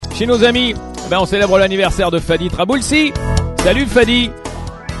Chez nos amis, on célèbre l'anniversaire de Fadi Traboulsi. Salut Fadi.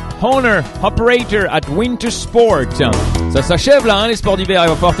 Owner, operator at Winter Sport. Ça s'achève là, les sports d'hiver. Il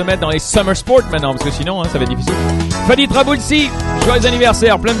va falloir te mettre dans les summer sports maintenant, parce que sinon, ça va être difficile. Fadi Traboulsi, joyeux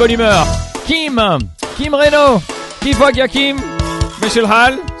anniversaire, plein de bonne humeur. Kim Reno. Kim, Michel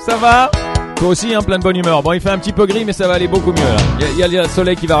Hall, ça va? Toi aussi, plein de bonne humeur. Bon, il fait un petit peu gris, mais ça va aller beaucoup mieux là. Il y a le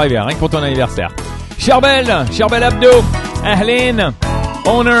soleil qui va arriver, rien que pour ton anniversaire. Charbel Abdo, Ahlin.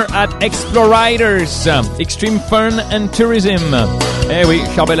 Owner at Exploriders, Extreme Fun and Tourism. Eh oui,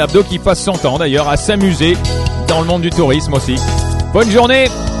 Charbel Abdo qui passe son temps d'ailleurs à s'amuser dans le monde du tourisme aussi. Bonne journée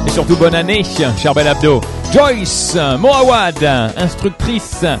et surtout bonne année, Charbel Abdo. Joyce Moawad,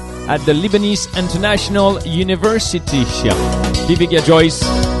 instructrice at the Lebanese International University. Vivica Joyce,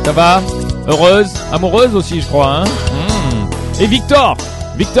 ça va? Heureuse, amoureuse aussi je crois. Et Victor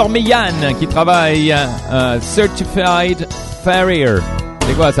Meyan qui travaille Certified Farrier.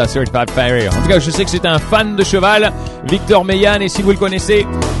 C'est quoi ça, Certified Farrier? En tout cas, je sais que c'est un fan de cheval, Victor Meyan, et si vous le connaissez,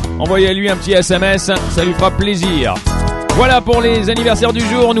 envoyez-lui un petit SMS, ça lui fera plaisir. Voilà pour les anniversaires du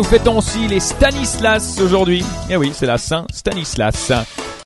jour. Nous fêtons aussi les Stanislas aujourd'hui. Eh oui, c'est la Saint Stanislas.